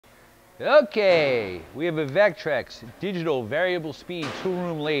Okay, we have a Vectrax digital variable speed tool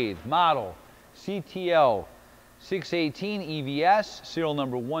room lathe model CTL-618EVS, serial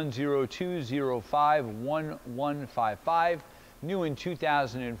number 102051155, new in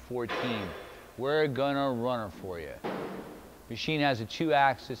 2014. We're gonna run her for you. Machine has a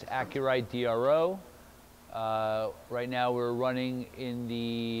 2-axis Accurite DRO. Right now we're running in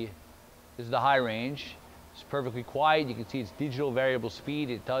this is the high range. It's perfectly quiet. You can see it's digital variable speed.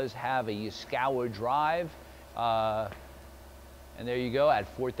 It does have a Yaskawa drive. And there you go at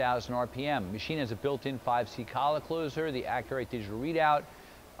 4,000 RPM. Machine has a built-in 5C collet closer, the Accurite digital readout,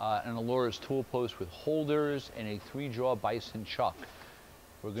 an Alora's tool post with holders, and a 3-jaw bison chuck.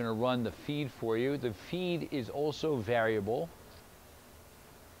 We're going to run the feed for you. The feed is also variable.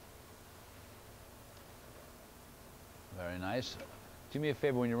 Very nice. Do me a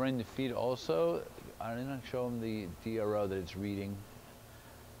favor, when you're running the feed also, I did not show them the DRO that it's reading.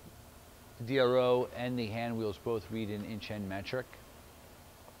 The DRO and the hand wheels both read in inch-end metric.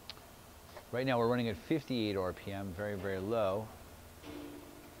 Right now we're running at 58 RPM, very, very low.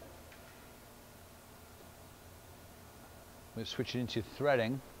 I'm going to switch it into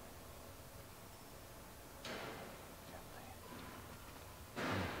threading.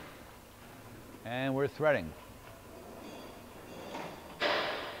 And we're threading.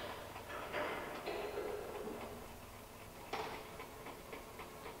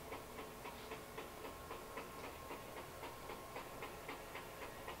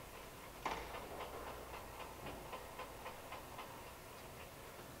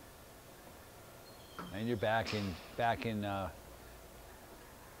 And you're back in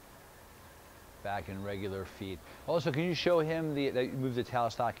regular feed. Also, can you show him move the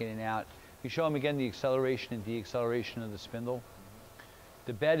tailstock in and out? Can you show him again the acceleration and deceleration of the spindle?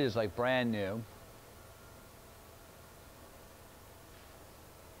 The bed is like brand new.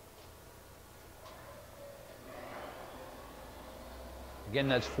 Again,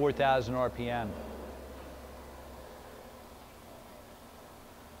 that's 4,000 RPM.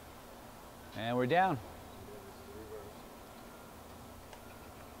 And we're down.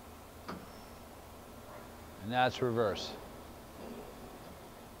 And that's reverse.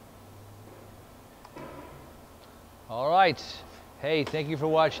 All right. Hey, thank you for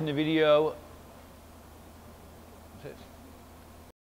watching the video.